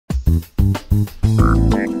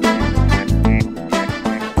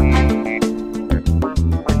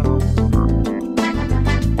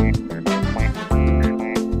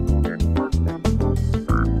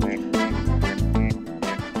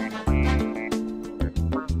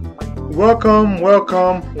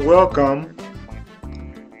Welcome.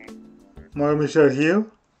 Mario Michel here.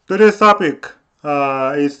 Today's topic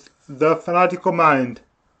is the fanatical mind,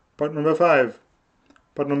 part number five.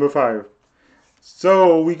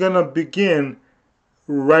 So we're gonna begin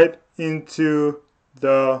right into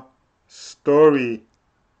the story.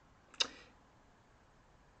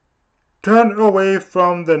 Turn away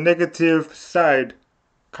from the negative side.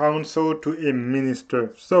 Counsel to a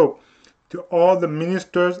minister. So to all the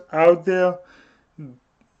ministers out there,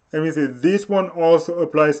 let me say this one also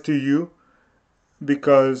applies to you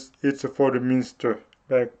because it's for the minister,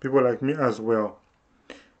 like people like me as well.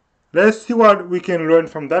 Let's see what we can learn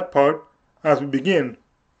from that part as we begin.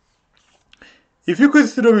 If you could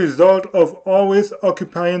see the result of always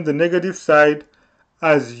occupying the negative side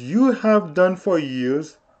as you have done for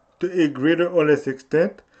years to a greater or less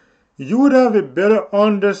extent, you would have a better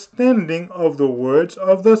understanding of the words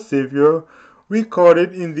of the Savior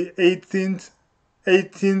recorded in the 18th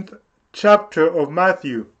chapter of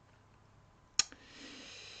Matthew.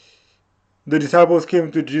 The disciples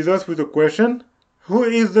came to Jesus with a question, "Who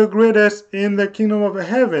is the greatest in the kingdom of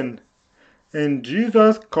heaven?" And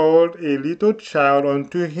Jesus called a little child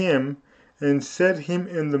unto him, and set him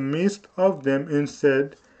in the midst of them, and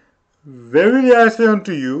said, "Verily I say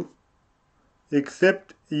unto you,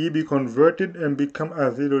 except ye be converted and become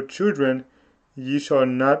as little children, ye shall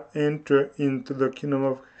not enter into the kingdom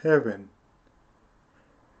of heaven.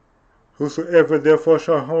 Whosoever therefore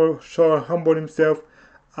shall humble himself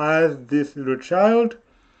as this little child,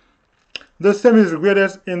 the same is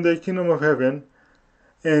greatest in the kingdom of heaven.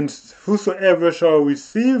 And whosoever shall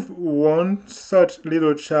receive one such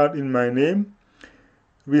little child in my name,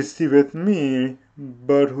 receiveth me.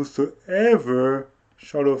 But whosoever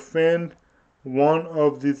shall offend one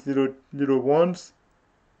of these little ones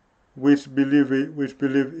which believe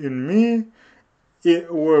in me,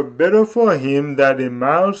 it were better for him that a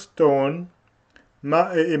millstone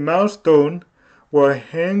were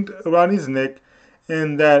hanged around his neck,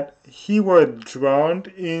 and that he were drowned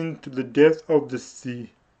into the depth of the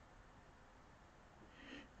sea.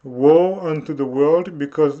 Woe unto the world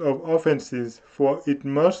because of offenses, for it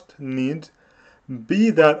must needs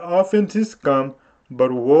be that offenses come,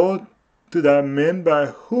 but woe to that man by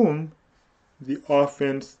whom the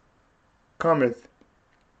offense cometh."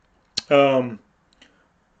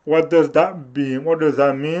 What does that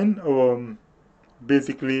mean?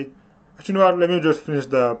 Basically, actually, you know what? Let me just finish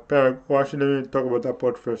the paragraph. Or actually, let me talk about that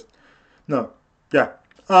part first. No, yeah.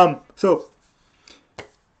 So,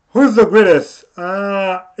 who's the greatest?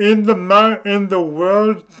 In the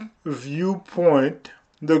world viewpoint,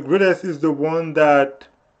 the greatest is the one that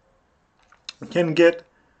can get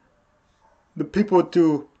the people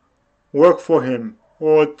to work for him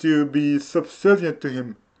or to be subservient to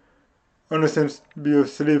him. In a sense, be a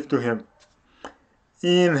slave to him.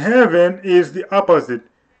 In heaven is the opposite.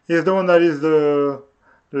 Is the one that is the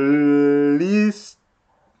least,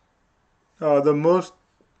 the most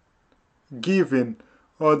giving,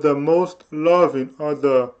 or the most loving, or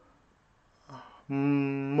the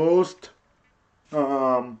most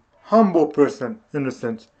humble person, in a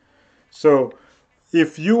sense. So,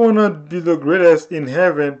 if you want to be the greatest in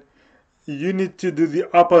heaven, you need to do the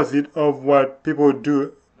opposite of what people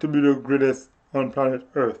do to be the greatest on planet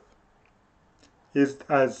Earth. It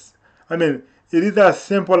is as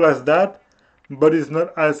simple as that, but it's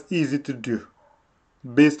not as easy to do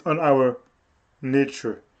based on our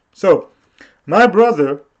nature. So, my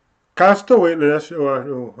brother cast away. Let's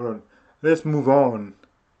move on.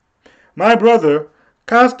 My brother,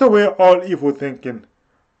 cast away all evil thinking.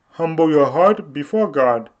 Humble your heart before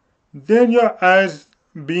God. Then your eyes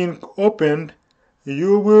being opened,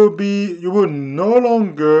 you will no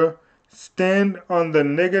longer stand on the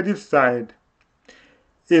negative side.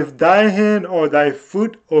 If thy hand or thy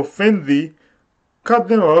foot offend thee, cut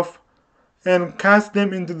them off and cast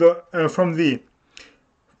them into from thee.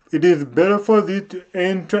 It is better for thee to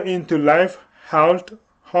enter into life halt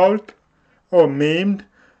or maimed,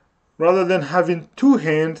 rather than having 2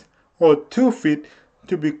 hands or 2 feet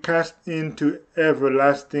to be cast into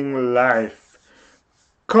everlasting life.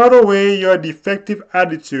 Cut away your defective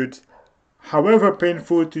attitudes, however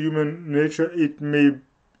painful to human nature it may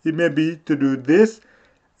be to do this,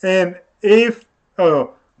 and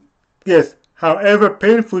however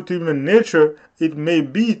painful to human nature it may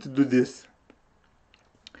be to do this.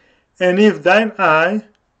 And if thine eye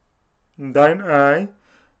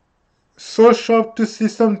so sharp to see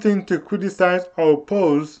something to criticize or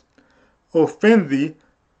oppose, offend thee.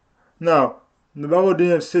 Now, the Bible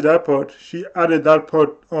didn't say that part, she added that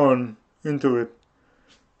part on into it.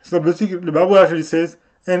 So basically, the Bible actually says,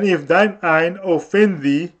 and if thine eye offend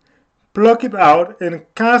thee, pluck it out and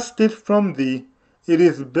cast it from thee. It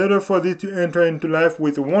is better for thee to enter into life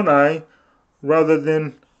with one eye rather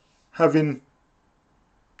than having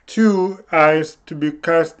two eyes to be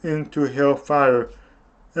cast into hell fire.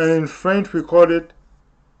 And in French, we call it,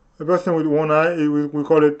 a person with one eye, we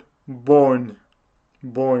call it borgne.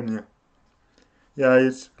 Borgne. Yeah,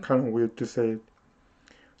 it's kind of weird to say it.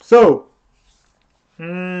 So,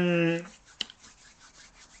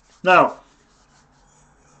 now,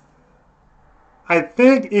 I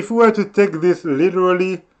think if we were to take this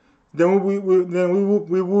literally, then we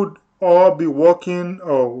would all be walking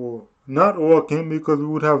or not walking because we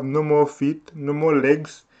would have no more feet, no more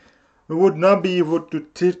legs. We would not be able to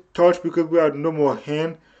touch because we had no more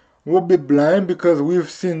hand. We would be blind because we've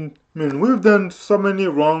seen, we've done so many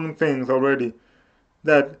wrong things already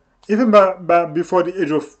that even before the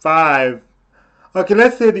age of 5, okay,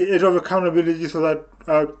 let's say the age of accountability, so that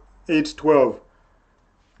at age 12.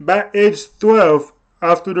 By age 12,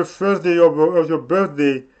 after the first day of your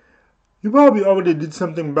birthday, you probably already did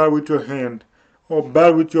something bad with your hand, or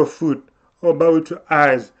bad with your foot, or bad with your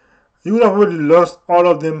eyes. You would have already lost all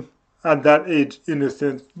of them at that age, in a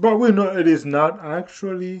sense. But we know it is not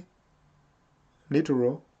actually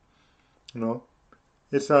literal. No,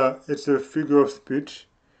 it's a figure of speech.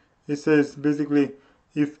 It says basically,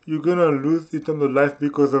 if you're gonna lose eternal life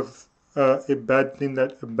because of a bad thing,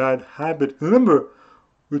 that a bad habit. Remember,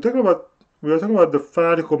 we are talking about the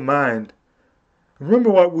fanatical mind. Remember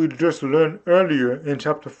what we just learned earlier in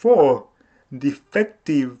chapter 4,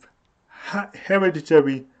 defective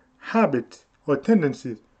hereditary habits or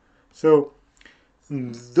tendencies. So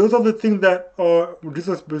those are the things that are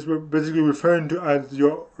Jesus basically referring to as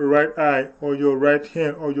your right eye or your right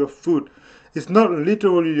hand or your foot. It's not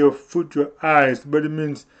literally your foot, your eyes, but it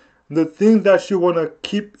means the things that you want to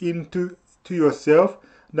keep into to yourself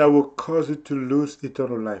that will cause you to lose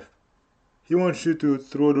eternal life. He wants you to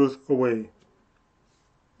throw those away.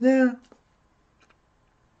 Yeah.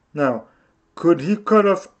 Now, could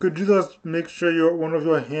Jesus make sure one of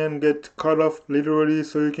your hand gets cut off literally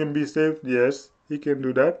so you can be saved? Yes, he can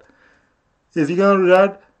do that. Is he gonna do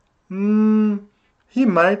that? He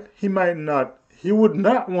might not. He would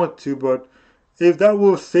not want to, but if that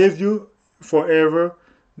will save you forever,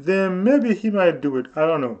 then maybe he might do it. I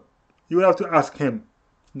don't know. You would have to ask him.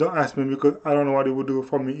 Don't ask me because I don't know what he would do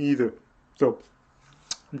for me either. So,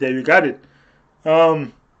 there you got it.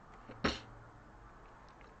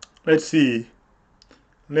 Let's see.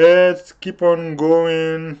 Let's keep on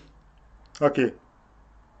going. Okay.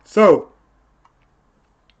 So,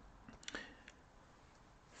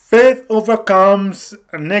 faith overcomes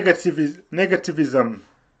negativism.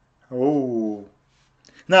 Oh.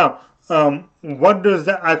 Now, what does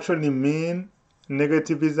that actually mean?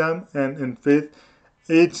 Negativism and faith.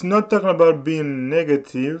 It's not talking about being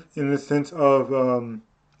negative in the sense of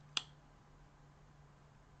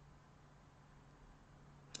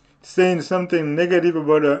saying something negative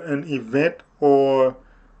about an event or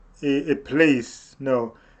a place.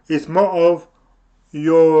 No, it's more of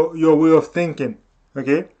your way of thinking.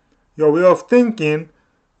 Okay, your way of thinking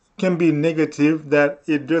can be negative, that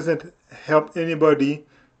it doesn't help anybody.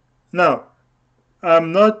 Now,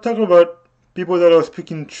 I'm not talking about people that are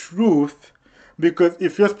speaking truth, because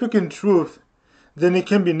if you're speaking truth, then it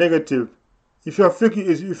can be negative. If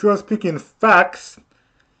you're speaking facts,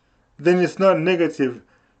 then it's not negative.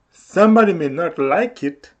 Somebody may not like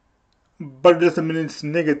it, but it doesn't mean it's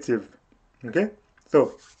negative. Okay,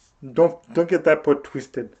 so don't get that part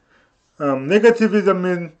twisted. Negativism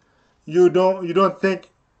means you don't think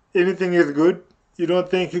anything is good. You don't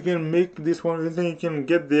think you can make this one. You don't think you can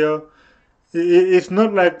get there. It's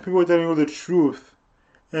not like people telling you the truth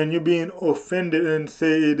and you being offended and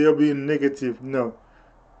say they're being negative. No,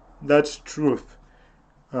 that's truth.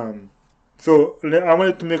 So I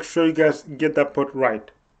wanted to make sure you guys get that part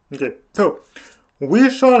right. Okay, so we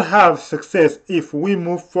shall have success if we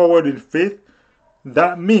move forward in faith.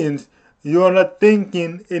 That means you are not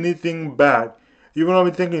thinking anything bad. You will not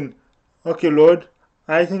be thinking, okay, Lord,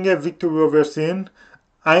 I can get victory over sin.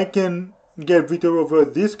 I can get victory over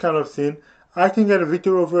this kind of sin. I can get a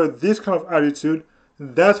victory over this kind of attitude.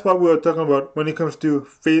 That's what we are talking about when it comes to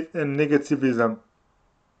faith and negativism.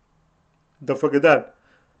 Don't forget that.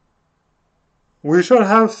 We shall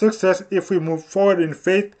have success if we move forward in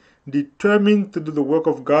faith, determined to do the work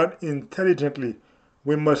of God intelligently.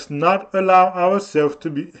 We must not allow ourselves to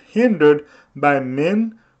be hindered by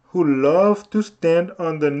men who love to stand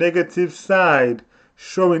on the negative side,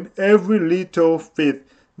 showing every little faith.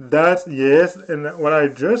 That's, yes, and what I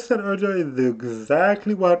just said earlier is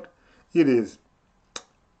exactly what it is.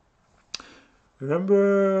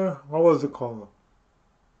 Remember, what was it called?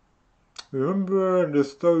 Remember the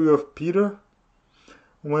story of Peter?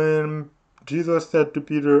 When Jesus said to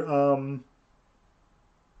Peter,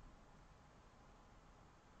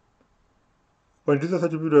 when Jesus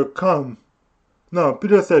said to Peter, come. No,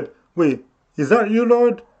 Peter said, wait, is that you,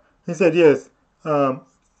 Lord? He said, yes. Um,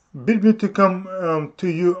 bid me to come to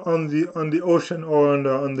you on the ocean or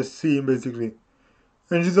on the sea, basically.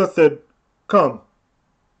 And Jesus said, come.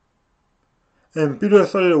 And Peter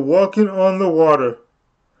started walking on the water.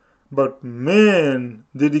 But man,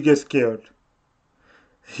 did he get scared.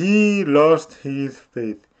 He lost his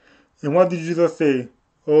faith. And what did Jesus say?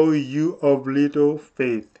 Oh, you of little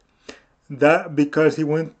faith. That because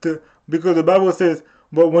because the Bible says,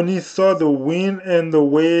 but when he saw the wind and the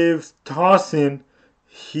waves tossing,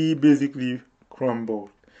 he basically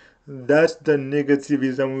crumbled. That's the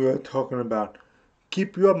negativism we were talking about.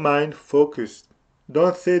 Keep your mind focused.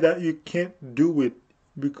 Don't say that you can't do it,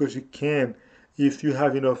 because you can if you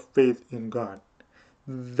have enough faith in God.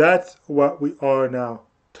 That's what we are now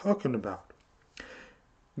talking about.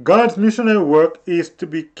 God's missionary work is to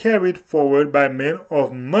be carried forward by men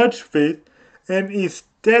of much faith and is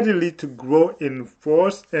steadily to grow in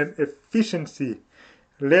force and efficiency.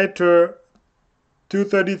 Letter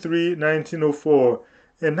 233, 1904.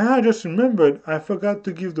 And now I just remembered, I forgot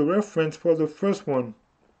to give the reference for the first one.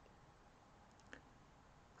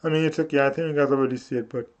 I mean, it's okay, I think you guys already see it,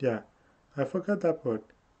 but yeah, I forgot that part.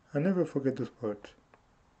 I never forget this part.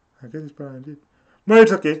 I guess this part I did. But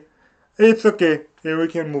it's okay. It's okay. Yeah, we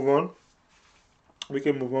can move on. We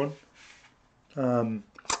can move on.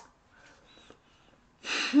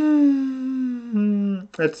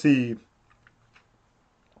 Let's see.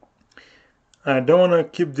 I don't want to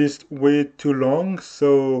keep this way too long,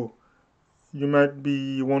 so you might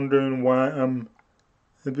be wondering why I'm.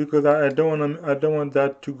 It's because I don't want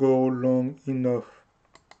that to go long enough.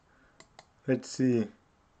 Let's see.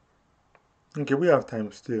 Okay, we have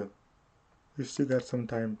time still. We still got some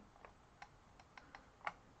time.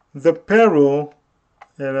 The peril.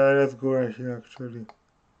 Yeah, let's go right here actually.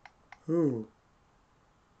 Ooh.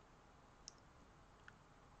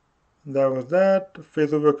 That was that.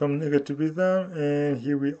 Faith overcome negativism, and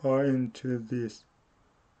here we are into this.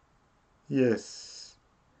 Yes.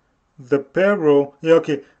 The peril, yeah,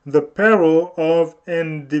 okay. The peril of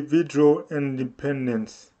individual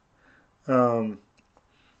independence. Let's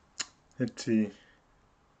see.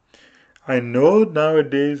 I know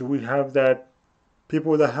nowadays we have that,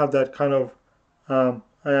 people that have that kind of, I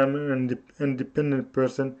am an independent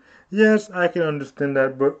person. Yes, I can understand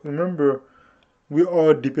that, but remember, we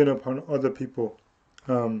all depend upon other people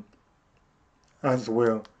um, as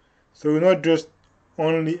well. So we're not just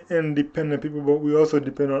only independent people, but we also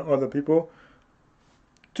depend on other people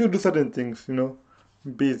to do certain things, you know.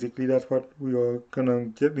 Basically, that's what we are gonna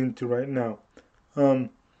get into right now. Um,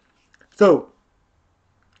 so,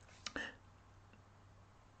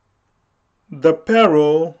 the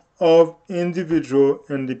peril of individual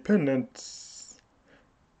independence.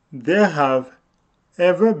 There have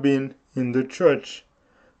ever been in the church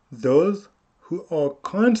those who are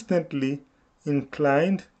constantly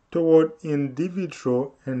inclined toward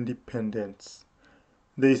individual independence.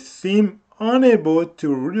 They seem unable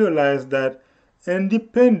to realize that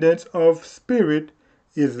independence of spirit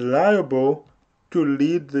is liable to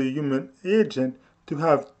lead the human agent to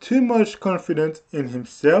have too much confidence in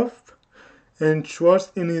himself and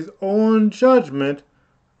trust in his own judgment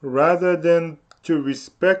rather than to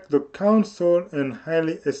respect the counsel and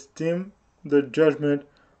highly esteem the judgment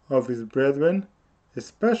of his brethren,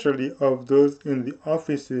 especially of those in the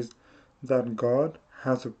offices that God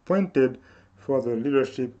has appointed for the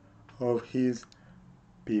leadership of his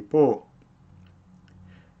people.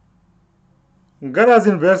 God has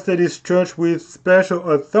invested his church with special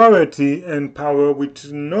authority and power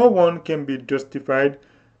which no one can be justified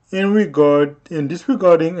in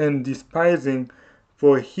disregarding and despising,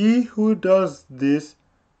 for he who does this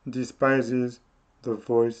despises the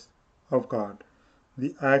voice of God.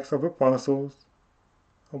 The Acts of Apostles,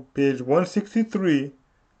 on page 163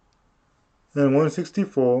 and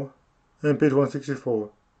 164, and page 164.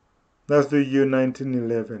 That's the year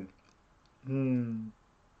 1911.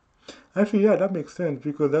 Actually, yeah, that makes sense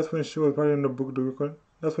because that's when she was writing the book.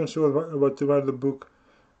 That's when she was about to write the book,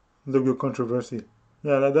 The Real Controversy.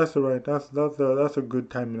 Yeah, that's right. That's a good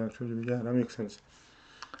timing actually. Yeah, that makes sense.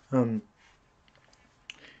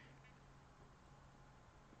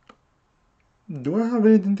 Do I have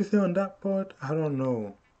anything to say on that part? I don't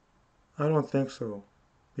know. I don't think so,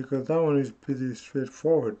 because that one is pretty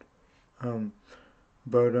straightforward. Um,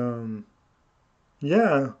 but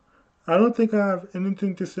yeah, I don't think I have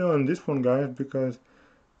anything to say on this one, guys, because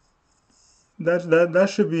that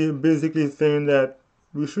should be basically saying that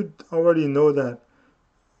we should already know that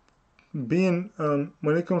being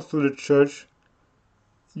when it comes to the church,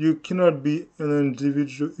 you cannot be an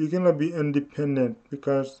individual, you cannot be independent,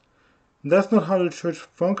 because that's not how the church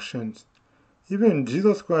functions. Even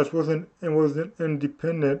Jesus Christ wasn't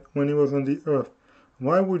independent when he was on the earth.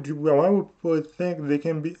 Why would people think they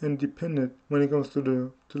can be independent when it comes to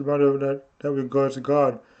the matter that regards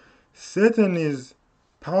God? Satan is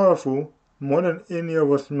powerful more than any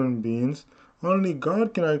of us human beings. Only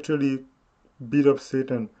God can actually beat up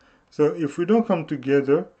Satan. So if we don't come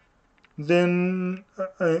together, then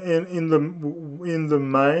in the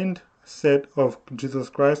mindset of Jesus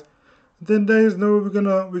Christ, then there is no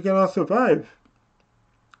way we gonna survive.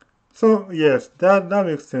 So yes, that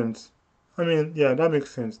makes sense. I mean, yeah, that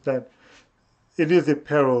makes sense. That it is a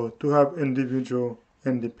peril to have individual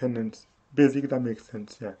independence. Basically, that makes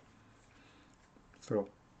sense. Yeah. So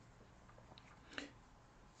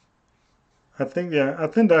I think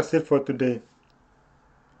that's it for today.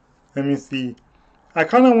 Let me see. I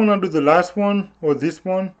kind of want to do the last one or this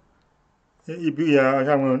one. Yeah,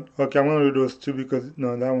 okay, I'm gonna do those two because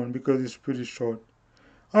no, that one because it's pretty short.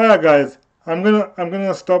 All right, guys, I'm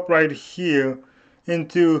gonna stop right here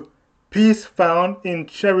into peace found in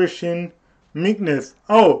cherishing meekness.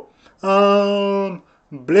 Oh,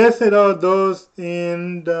 blessed are those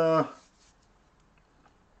in the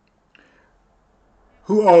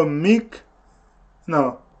who are meek.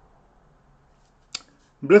 No,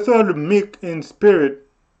 blessed are the meek in spirit.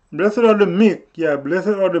 Blessed are the meek. Yeah, blessed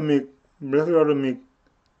are the meek. Blessed are the meek.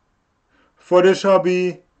 For they shall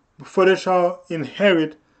be, for they shall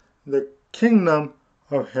inherit the kingdom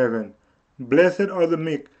of heaven. Blessed are the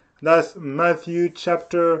meek. That's Matthew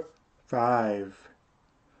chapter 5.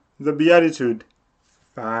 The Beatitude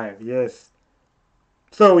 5, yes.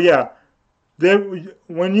 So yeah, there,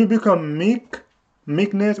 when you become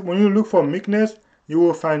meekness, when you look for meekness, you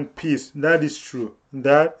will find peace. That is true.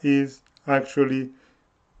 That is actually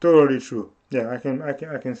totally true. Yeah, I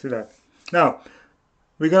can see that. Now,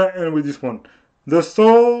 we're gonna end with this one. The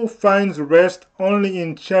soul finds rest only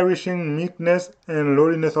in cherishing meekness and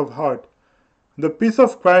lowliness of heart. The peace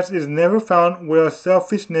of Christ is never found where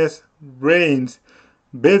selfishness reigns.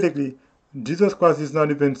 Basically, Jesus Christ is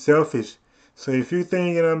not even selfish. So if you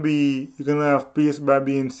think you're gonna have peace by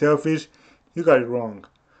being selfish, you got it wrong.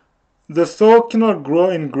 The soul cannot grow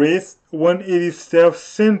in grace when it is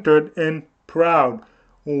self-centered and proud.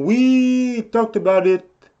 We talked about it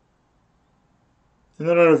in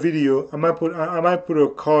another video. I might put a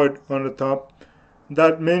card on the top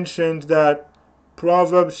that mentions that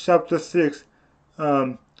Proverbs chapter 6,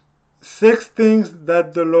 um, 6 things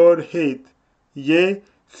that the Lord hates, yea,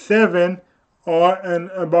 7 are an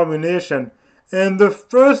abomination. And the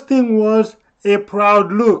first thing was a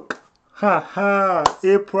proud look. Ha ha,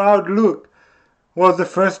 a proud look was the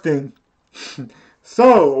first thing.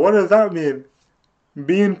 So, what does that mean?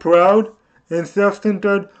 Being proud and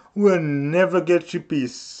self-centered will never get you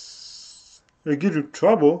peace. It'll give you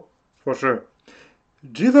trouble, for sure.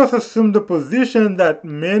 Jesus assumed the position that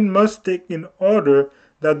men must take in order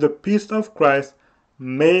that the peace of Christ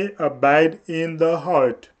may abide in the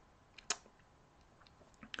heart.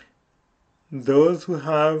 Those who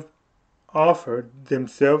have offered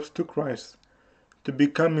themselves to Christ to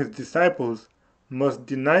become his disciples must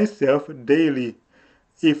deny self daily.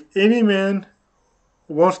 If any man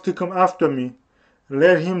wants to come after me,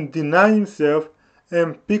 let him deny himself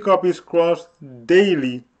and pick up his cross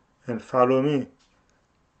daily and follow me.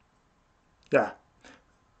 Yeah.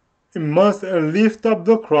 He must lift up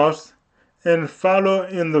the cross and follow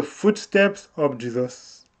in the footsteps of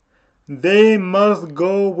Jesus. They must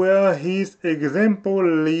go where his example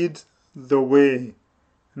leads the way.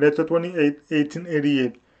 Letter 28,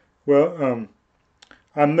 1888. Well,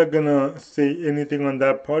 I'm not gonna say anything on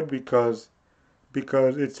that part because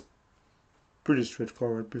it's pretty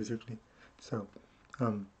straightforward, basically. So,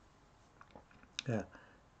 um, yeah,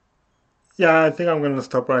 yeah. I think I'm gonna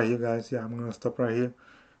stop right here, guys. Yeah, I'm gonna stop right here.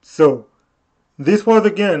 So, this was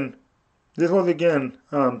again,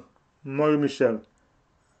 Mario Michel.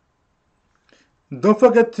 Don't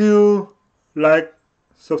forget to like,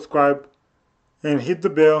 subscribe, and hit the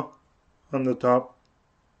bell on the top.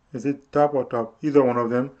 Is it top or top? Either one of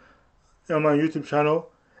them on my YouTube channel.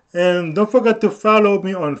 And don't forget to follow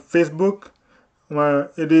me on Facebook.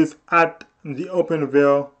 It is at the Open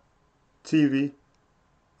Veil TV.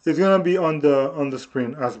 It's gonna be on the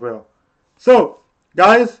screen as well. So,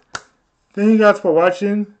 guys, thank you guys for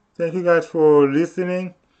watching. Thank you guys for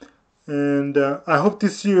listening, and I hope to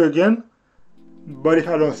see you again. But if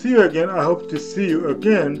I don't see you again, I hope to see you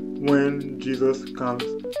again when Jesus comes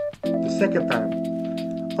the second time.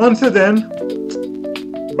 Until then,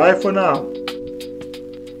 bye for now.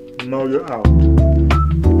 Now you're out.